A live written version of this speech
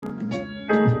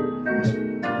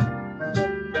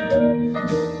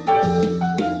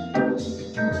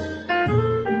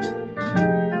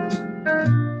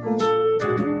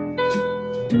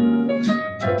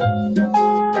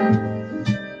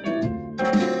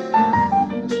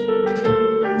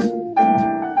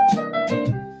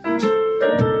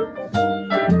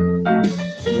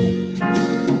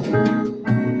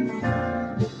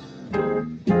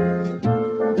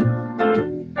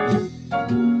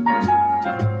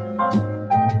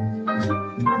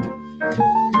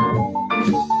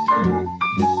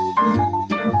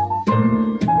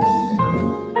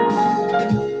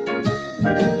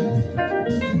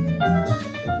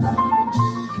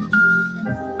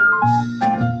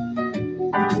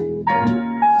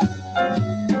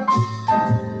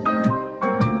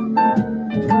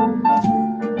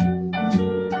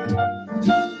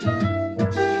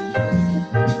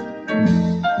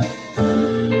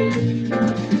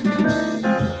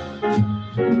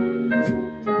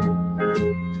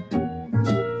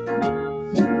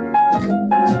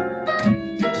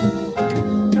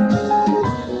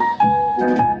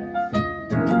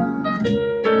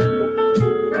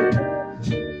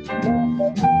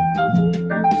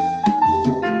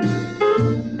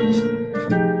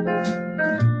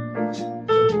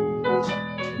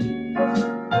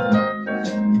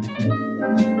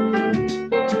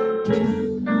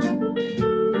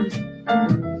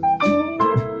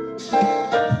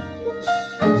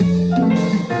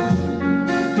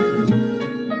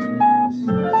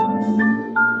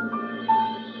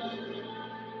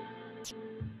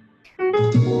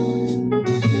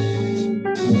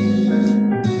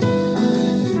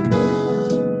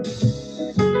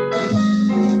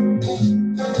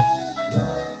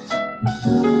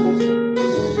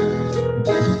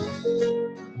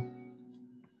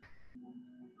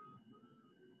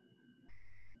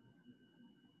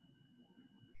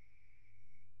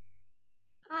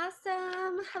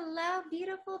Awesome. Hello,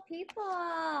 beautiful people.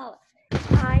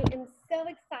 I am so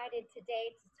excited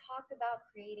today to talk about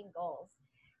creating goals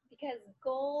because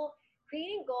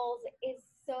creating goals is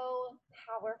so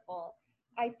powerful.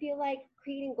 I feel like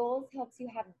creating goals helps you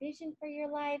have vision for your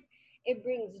life. It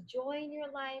brings joy in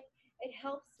your life. It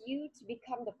helps you to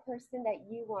become the person that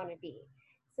you want to be.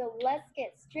 So let's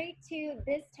get straight to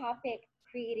this topic,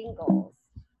 creating goals.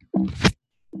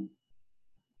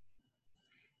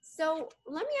 So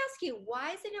let me ask you,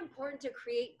 why is it important to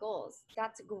create goals?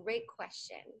 That's a great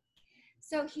question.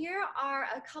 So here are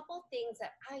a couple things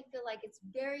that I feel like it's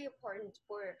very important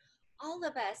for all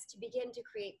of us to begin to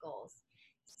create goals.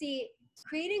 See,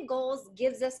 creating goals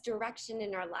gives us direction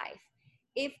in our life.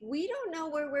 If we don't know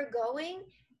where we're going,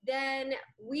 then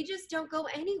we just don't go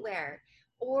anywhere.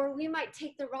 Or we might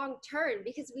take the wrong turn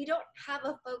because we don't have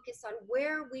a focus on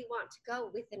where we want to go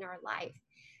within our life.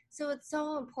 So it's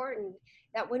so important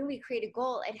that when we create a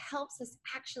goal, it helps us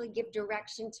actually give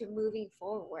direction to moving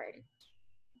forward.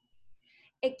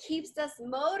 It keeps us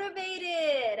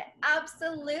motivated.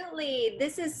 Absolutely.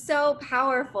 This is so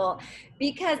powerful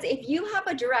because if you have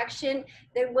a direction,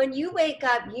 then when you wake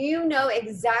up, you know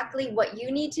exactly what you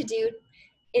need to do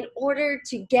in order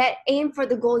to aim for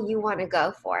the goal you want to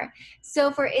go for.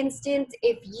 So for instance,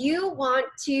 if you want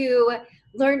to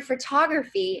learn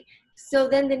photography, so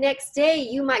then the next day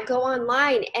you might go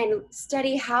online and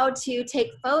study how to take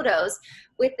photos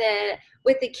with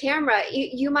the camera.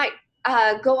 You might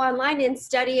go online and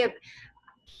study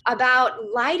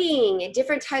about lighting,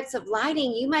 different types of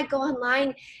lighting. You might go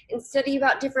online and study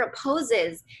about different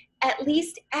poses. At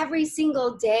least every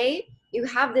single day, you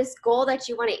have this goal that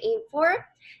you want to aim for,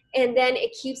 and then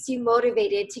it keeps you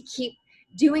motivated to keep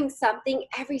doing something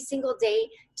every single day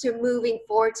to moving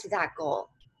forward to that goal.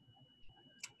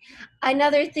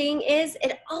 Another thing is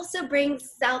it also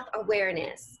brings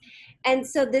self-awareness. And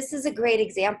so this is a great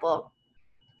example.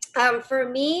 For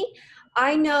me,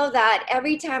 I know that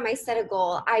every time I set a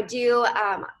goal, I do,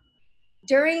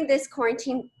 during this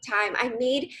quarantine time, I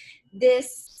made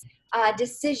this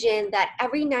decision that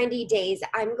every 90 days,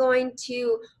 I'm going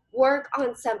to work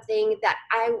on something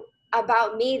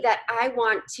about me that I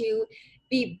want to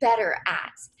be better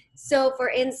at. So for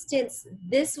instance,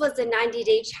 this was a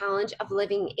 90-day challenge of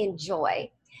living in joy.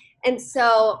 And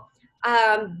so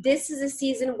this is a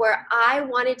season where I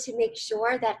wanted to make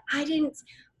sure that I didn't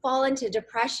fall into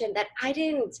depression, that I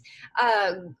didn't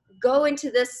go into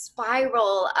this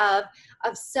spiral of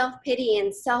self-pity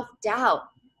and self-doubt.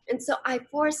 And so I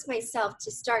forced myself to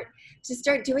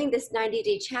start doing this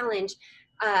 90-day challenge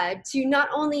to not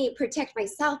only protect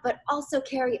myself, but also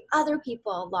carry other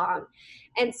people along.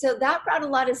 And so that brought a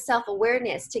lot of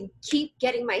self-awareness to keep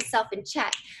getting myself in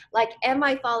check. Like, am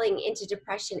I falling into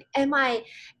depression? Am I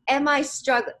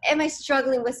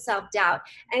struggling with self-doubt?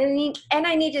 And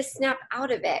I need to snap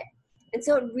out of it. And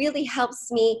so it really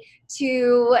helps me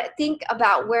to think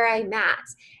about where I'm at.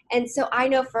 And so I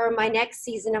know for my next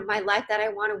season of my life that I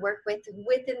want to work with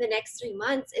within the next 3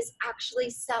 months is actually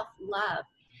self-love.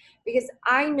 Because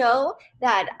I know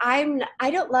that I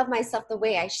don't love myself the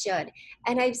way I should.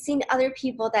 And I've seen other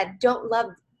people that don't love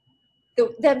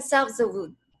themselves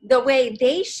the way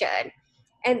they should.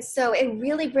 And so it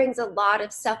really brings a lot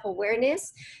of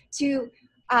self-awareness to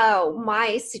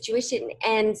my situation.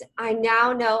 And I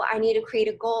now know I need to create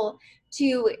a goal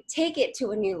to take it to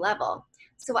a new level.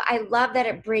 So I love that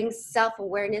it brings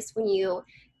self-awareness when you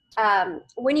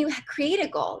create a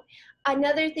goal.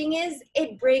 Another thing is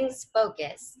it brings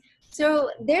focus. So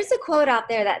there's a quote out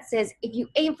there that says, if you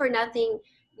aim for nothing,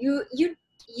 you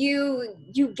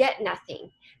get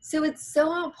nothing. So it's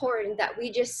so important that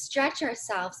we just stretch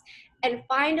ourselves and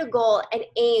find a goal and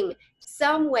aim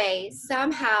some way,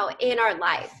 somehow in our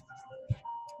life.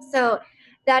 So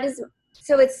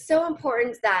it's so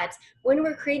important that when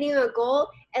we're creating a goal,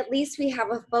 at least we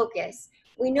have a focus.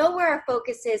 We know where our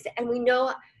focus is, and we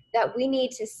know that we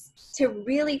need to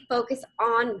really focus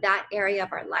on that area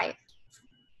of our life.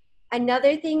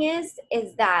 Another thing is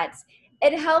that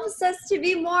it helps us to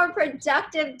be more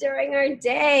productive during our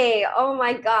day. Oh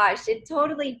my gosh, it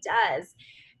totally does.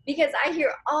 Because I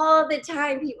hear all the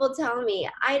time people tell me,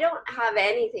 I don't have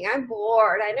anything, I'm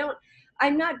bored,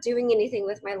 I'm not doing anything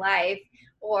with my life,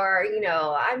 or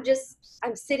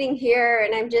I'm sitting here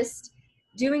and I'm just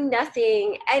doing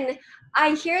nothing. And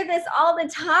I hear this all the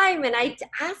time, and I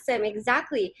ask them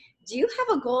exactly, do you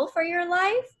have a goal for your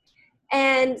life?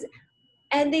 And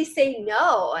they say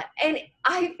no. And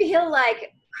I feel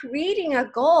like creating a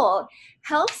goal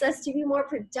helps us to be more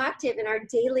productive in our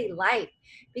daily life,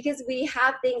 because we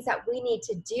have things that we need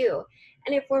to do.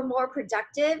 And if we're more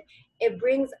productive, it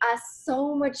brings us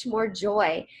so much more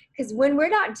joy. Because when we're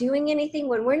not doing anything,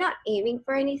 when we're not aiming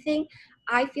for anything,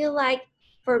 I feel like,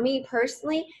 for me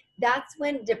personally, that's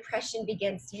when depression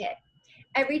begins to hit.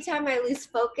 Every time I lose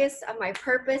focus of my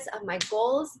purpose, of my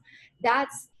goals,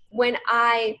 that's when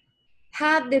I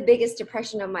have the biggest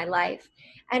depression of my life.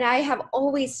 And I have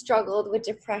always struggled with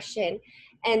depression.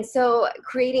 And so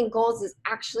creating goals is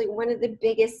actually one of the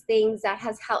biggest things that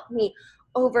has helped me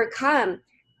overcome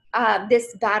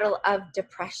this battle of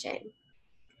depression.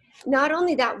 Not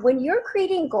only that, when you're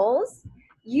creating goals,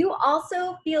 you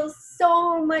also feel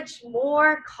so much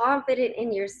more confident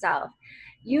in yourself.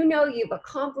 You know you've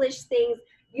accomplished things.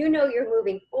 You know you're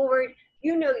moving forward.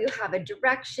 You know you have a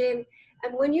direction.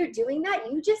 And when you're doing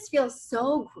that, you just feel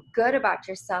so good about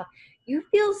yourself. You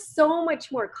feel so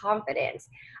much more confident.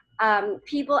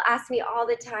 People ask me all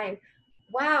the time,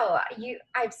 wow,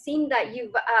 I've seen that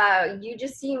you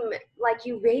just seem like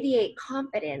you radiate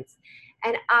confidence.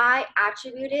 And I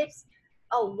attribute it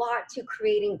a lot to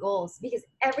creating goals, because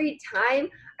every time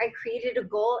I created a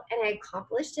goal and I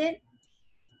accomplished it,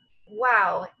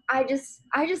 wow, I just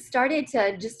started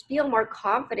to just feel more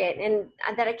confident,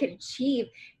 and that I could achieve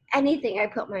anything I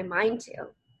put my mind to.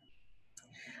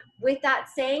 With that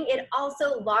saying, it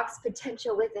also locks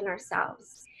potential within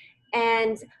ourselves.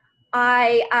 And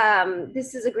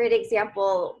this is a great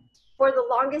example. For the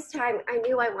longest time, I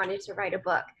knew I wanted to write a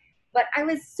book, but I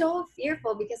was so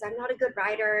fearful because I'm not a good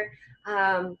writer.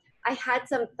 I had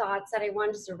some thoughts that I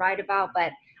wanted to write about,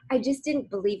 but I just didn't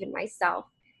believe in myself.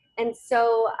 And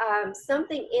so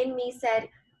something in me said,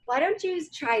 why don't you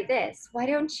try this? Why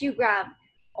don't you grab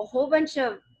a whole bunch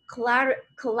of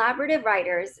collaborative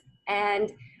writers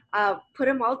and put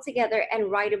them all together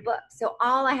and write a book? So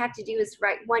all I have to do is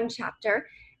write one chapter,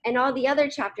 and all the other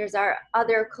chapters are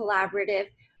other collaborative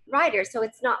writers. So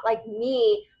it's not like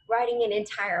me writing an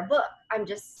entire book. I'm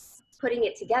just putting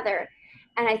it together.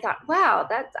 And I thought, wow,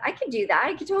 I could do that.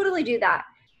 I could totally do that.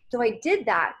 So I did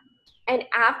that. And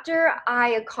after I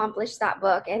accomplished that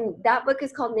book, and that book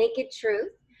is called Naked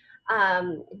Truth.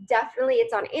 Definitely,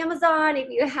 it's on Amazon. If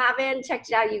you haven't checked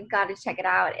it out, you've got to check it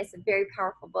out. It's a very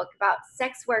powerful book about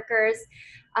sex workers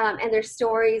and their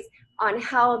stories on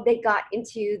how they got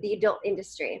into the adult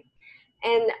industry.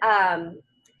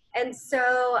 And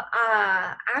so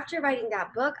after writing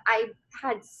that book, I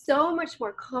had so much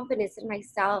more confidence in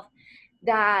myself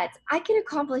that I can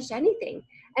accomplish anything.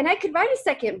 And I could write a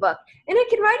second book, and I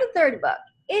could write a third book.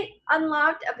 It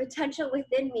unlocked a potential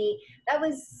within me that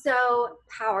was so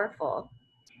powerful.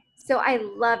 So I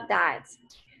love that.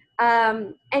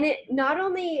 And it not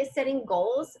only is setting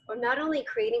goals or not only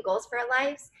creating goals for our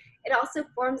lives, it also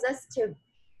forms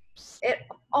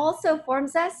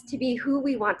us to be who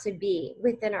we want to be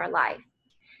within our life.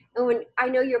 And when I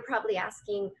know you're probably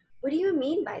asking, what do you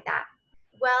mean by that?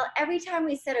 Well, every time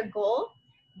we set a goal,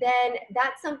 then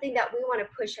that's something that we want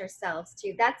to push ourselves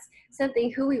to. That's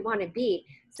something who we want to be.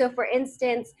 So for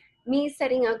instance, me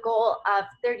setting a goal of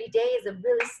 30 days of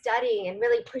really studying and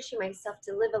really pushing myself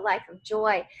to live a life of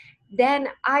joy, then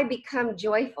I become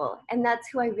joyful, and that's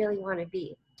who I really want to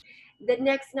be. The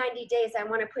next 90 days, I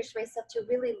want to push myself to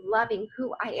really loving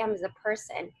who I am as a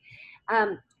person.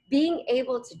 Being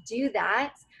able to do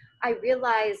that, I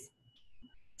realize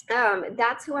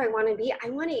that's who I want to be. I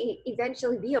want to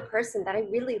eventually be a person that I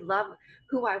really love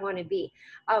who I want to be.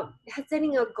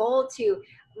 Setting a goal to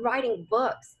writing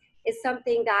books is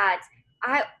something that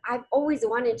I've always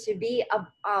wanted to be a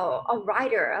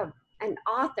writer, an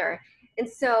author. And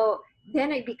so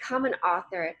then I become an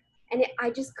author, and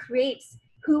I just create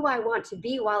who I want to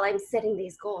be while I'm setting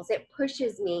these goals. It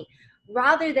pushes me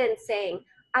rather than saying,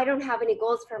 I don't have any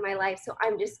goals for my life, so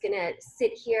I'm just going to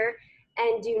sit here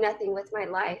and do nothing with my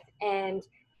life. And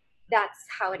that's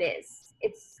how it is.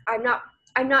 I'm not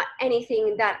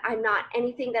anything that I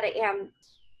am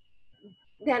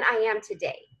than I am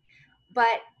today.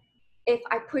 But if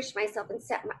I push myself and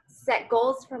set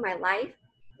goals for my life,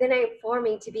 then I am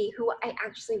forming to be who I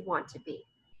actually want to be.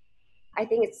 I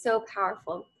think it's so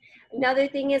powerful. Another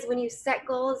thing is when you set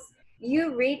goals,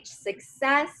 you reach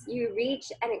success, you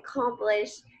reach and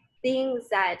accomplish things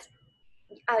that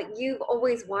you've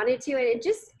always wanted to, and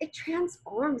it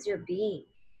transforms your being.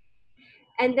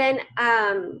 And then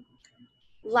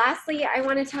lastly, I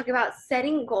want to talk about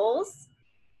setting goals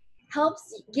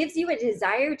gives you a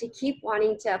desire to keep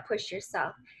wanting to push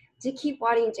yourself, to keep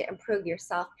wanting to improve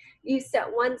yourself. You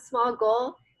set one small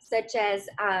goal, such as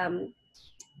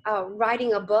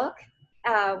writing a book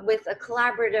with a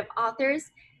collaborative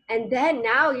authors, and then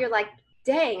now you're like,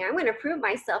 dang, I'm going to prove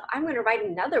myself. I'm going to write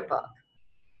another book,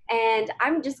 and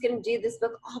I'm just going to do this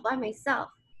book all by myself.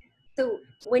 So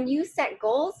when you set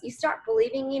goals, you start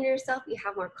believing in yourself, you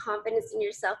have more confidence in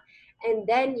yourself, and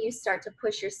then you start to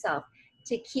push yourself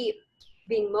to keep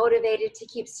being motivated, to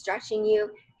keep stretching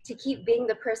you, to keep being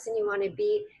the person you want to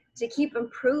be, to keep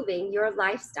improving your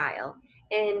lifestyle.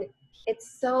 And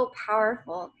it's so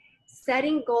powerful.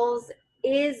 Setting goals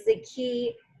is the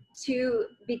key to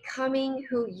becoming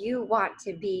who you want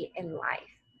to be in life.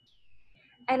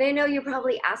 And I know you're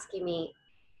probably asking me,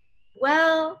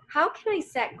 well, how can I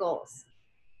set goals?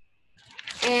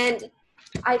 And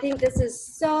I think this is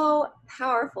so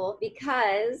powerful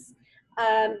because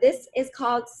this is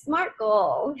called SMART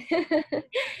goal.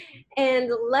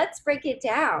 And let's break it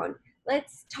down.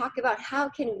 Let's talk about how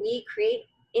can we create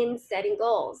in setting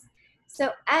goals.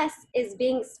 So S is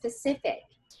being specific.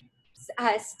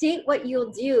 State what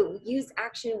you'll do, use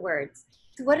action words.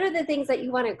 So what are the things that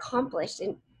you want to accomplish,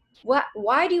 and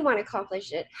why do you want to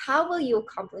accomplish it? How will you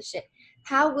accomplish it?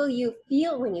 How will you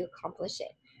feel when you accomplish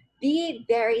it? Be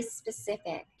very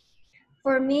specific.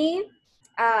 For me,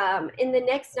 in the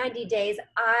next 90 days,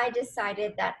 I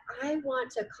decided that I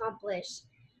want to accomplish,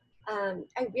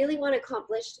 I really want to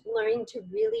accomplish learning to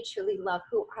really, truly love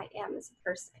who I am as a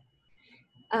person.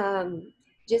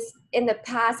 Just in the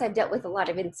past, I've dealt with a lot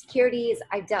of insecurities.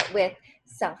 I've dealt with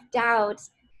self-doubt.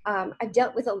 I've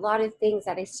dealt with a lot of things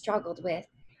that I struggled with.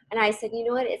 And I said, you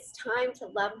know what? It's time to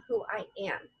love who I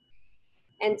am.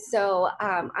 And so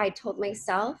I told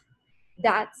myself,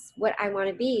 that's what I want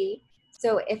to be.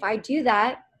 So if I do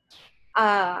that,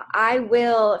 I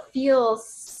will feel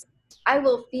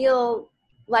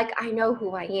like I know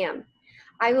who I am.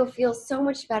 I will feel so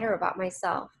much better about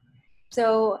myself.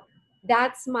 So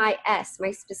that's my S,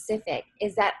 my specific,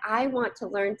 is that I want to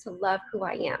learn to love who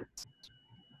I am.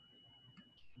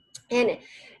 And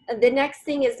the next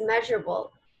thing is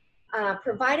measurable.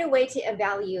 Provide a way to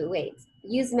evaluate.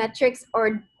 Use metrics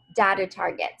or data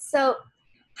targets. So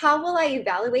how will I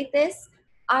evaluate this?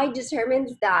 I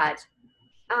determined that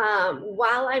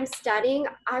while I'm studying,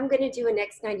 I'm going to do a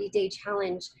next 90-day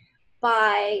challenge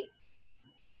by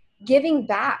giving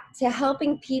back to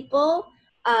helping people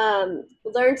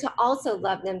learn to also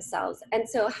love themselves. And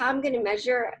so how I'm going to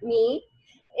measure me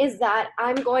is that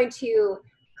I'm going to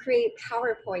create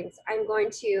PowerPoints. I'm going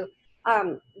to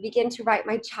begin to write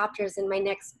my chapters in my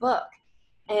next book.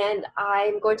 And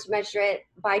I'm going to measure it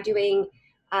by doing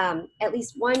at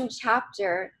least one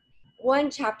chapter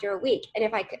a week. And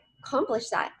if I could accomplish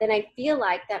that, then I feel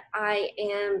like that I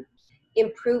am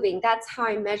improving. That's how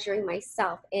I'm measuring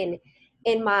myself in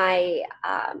my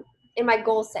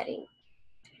goal setting.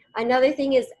 Another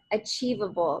thing is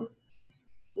achievable.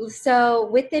 So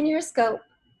within your scope,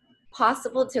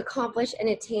 possible to accomplish and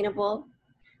attainable.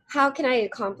 How can I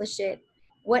accomplish it?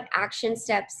 What action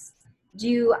steps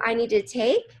do I need to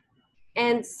take?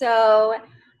 And so,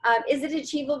 is it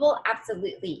achievable?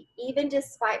 Absolutely. Even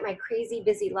despite my crazy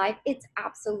busy life, it's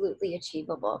absolutely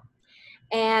achievable.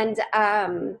 And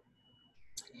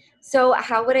so,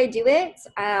 how would I do it?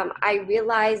 I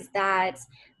realized that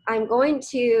I'm going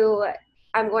to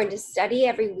I'm going to study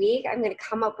every week. I'm going to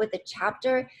come up with a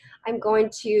chapter. I'm going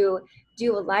to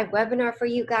do a live webinar for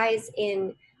you guys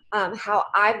in how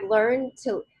I've learned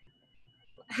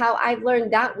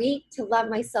that week to love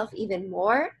myself even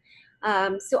more.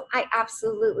 So I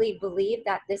absolutely believe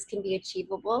that this can be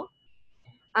achievable.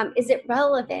 Is it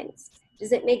relevant?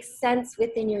 Does it make sense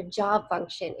within your job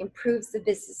function? Improves the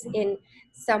business in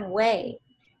some way?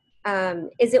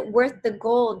 Is it worth the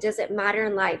goal? Does it matter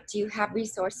in life? Do you have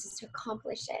resources to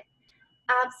accomplish it?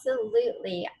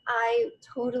 Absolutely. I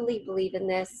totally believe in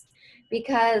this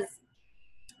because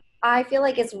I feel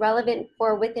like it's relevant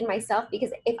for within myself,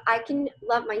 because if I can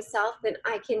love myself, then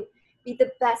I can be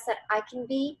the best that I can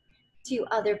be to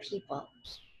other people.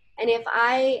 And if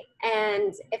I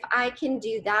can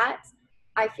do that,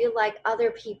 I feel like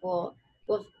other people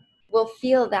will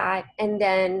feel that, and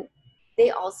then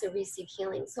they also receive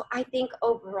healing. So I think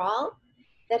overall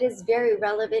that is very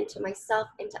relevant to myself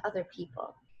and to other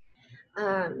people.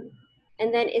 And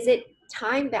then, is it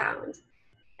time bound?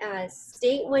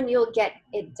 State when you'll get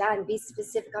it done. Be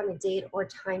specific on a date or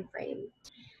time frame.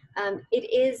 It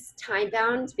is time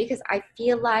bound because I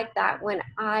feel like that when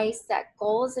I set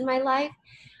goals in my life,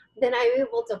 then I'm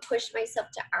able to push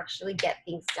myself to actually get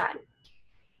things done.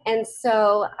 And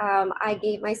so I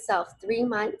gave myself 3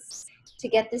 months to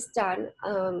get this done.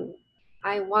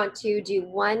 I want to do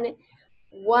one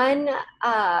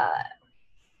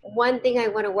thing I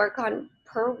want to work on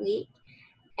per week,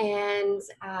 and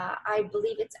I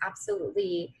believe it's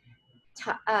absolutely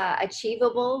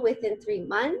achievable within 3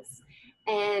 months.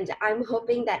 And I'm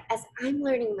hoping that as I'm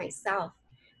learning myself,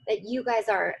 that you guys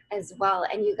are as well,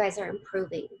 and you guys are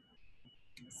improving.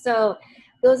 So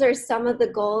those are some of the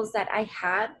goals that I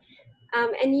have.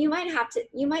 And you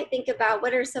might think about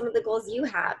what are some of the goals you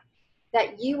have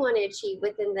that you want to achieve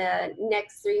within the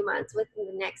next 3 months, within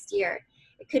the next year.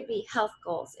 It could be health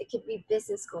goals. It could be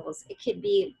business goals. It could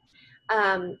be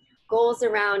goals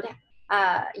around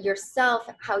yourself,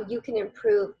 how you can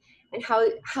improve, and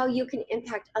how you can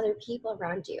impact other people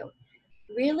around you.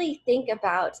 Really think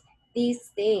about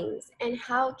these things, and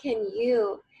how can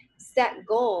you set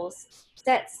goals,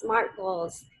 set smart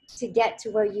goals to get to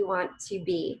where you want to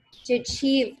be, to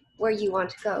achieve where you want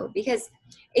to go. Because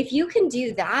if you can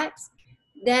do that,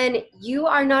 then you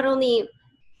are not only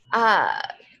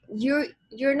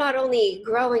you're not only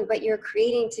growing, but you're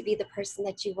creating to be the person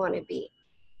that you want to be.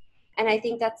 And I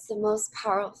think that's the most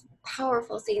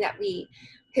powerful thing that we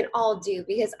can all do,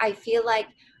 because I feel like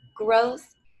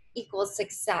growth equals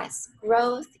success.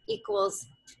 Growth equals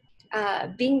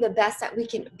being the best that we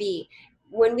can be.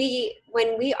 When we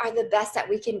are the best that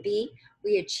we can be,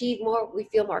 we achieve more. We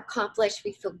feel more accomplished.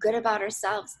 We feel good about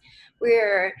ourselves.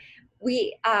 We're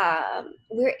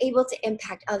able to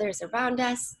impact others around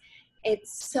us.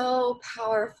 It's so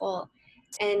powerful,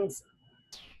 and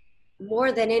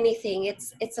more than anything,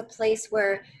 it's a place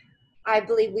where I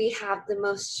believe we have the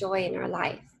most joy in our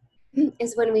life,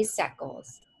 is when we set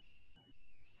goals.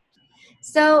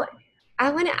 So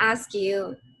I want to ask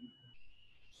you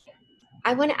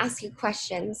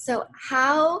questions. So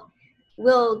how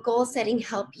will goal setting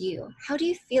help you? How do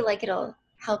you feel like it'll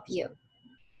help you?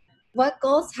 What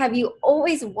goals have you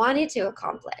always wanted to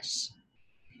accomplish?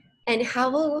 And how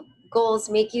will goals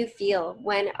make you feel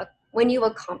when you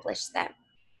accomplish them?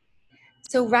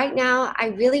 So right now, I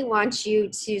really want you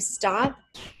to stop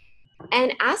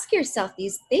and ask yourself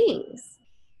these things.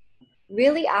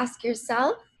 Really ask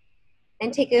yourself,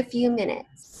 and take a few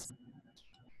minutes.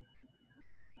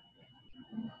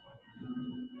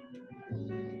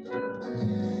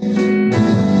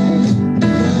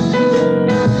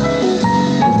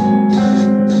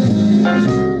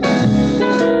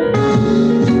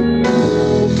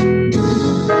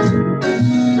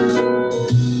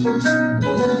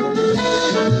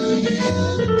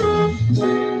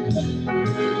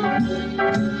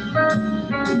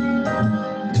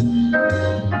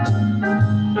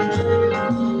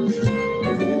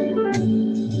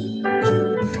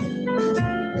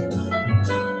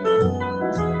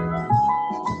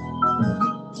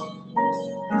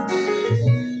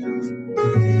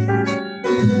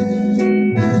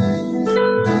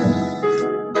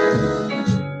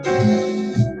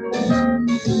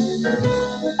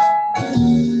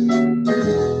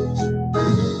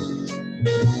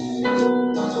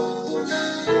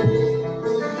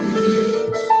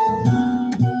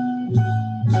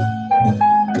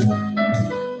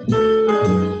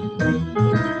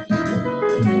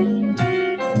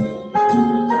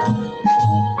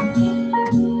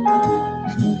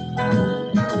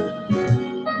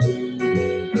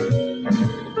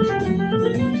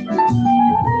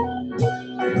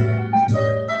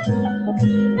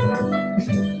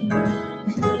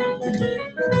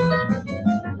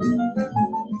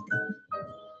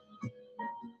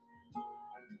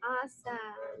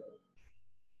 Awesome.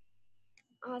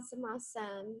 Awesome,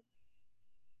 awesome.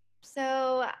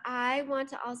 So I want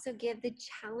to also give the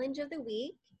challenge of the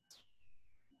week.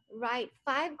 Write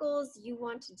 5 goals you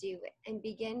want to do and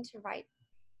begin to write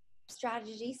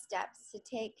strategy steps to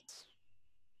take.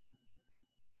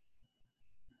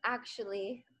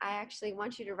 Actually, I actually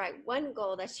want you to write 1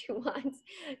 goal that you want,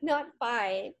 not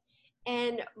 5,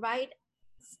 and write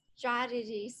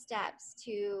strategy steps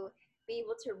to be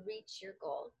able to reach your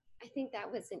goal. I think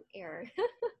that was an error.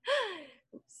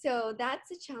 So that's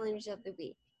the challenge of the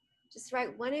week. Just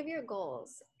write one of your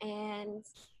goals and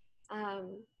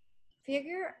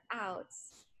figure out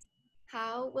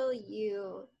how will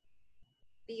you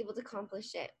be able to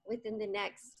accomplish it within the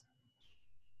next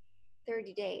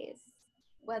 30 days,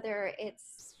 whether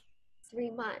it's 3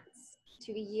 months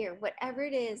to a year, whatever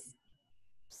it is.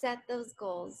 Set those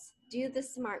goals, do the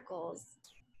SMART goals,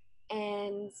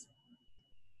 and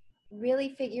really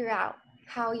figure out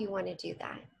how you want to do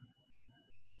that.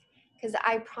 Because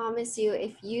I promise you,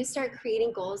 if you start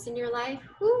creating goals in your life,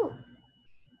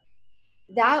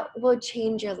 that will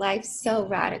change your life so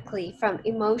radically, from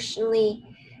emotionally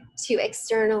to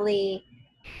externally,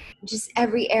 just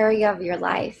every area of your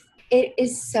life. It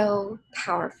is so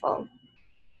powerful.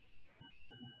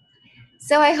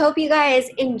 So I hope you guys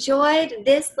enjoyed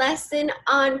this lesson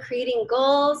on creating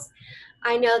goals.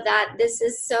 I know that this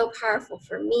is so powerful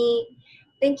for me.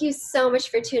 Thank you so much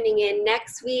for tuning in.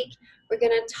 Next week, we're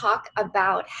going to talk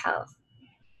about health,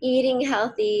 eating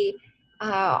healthy,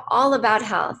 all about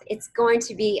health. It's going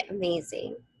to be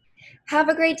amazing. Have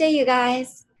a great day, you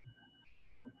guys.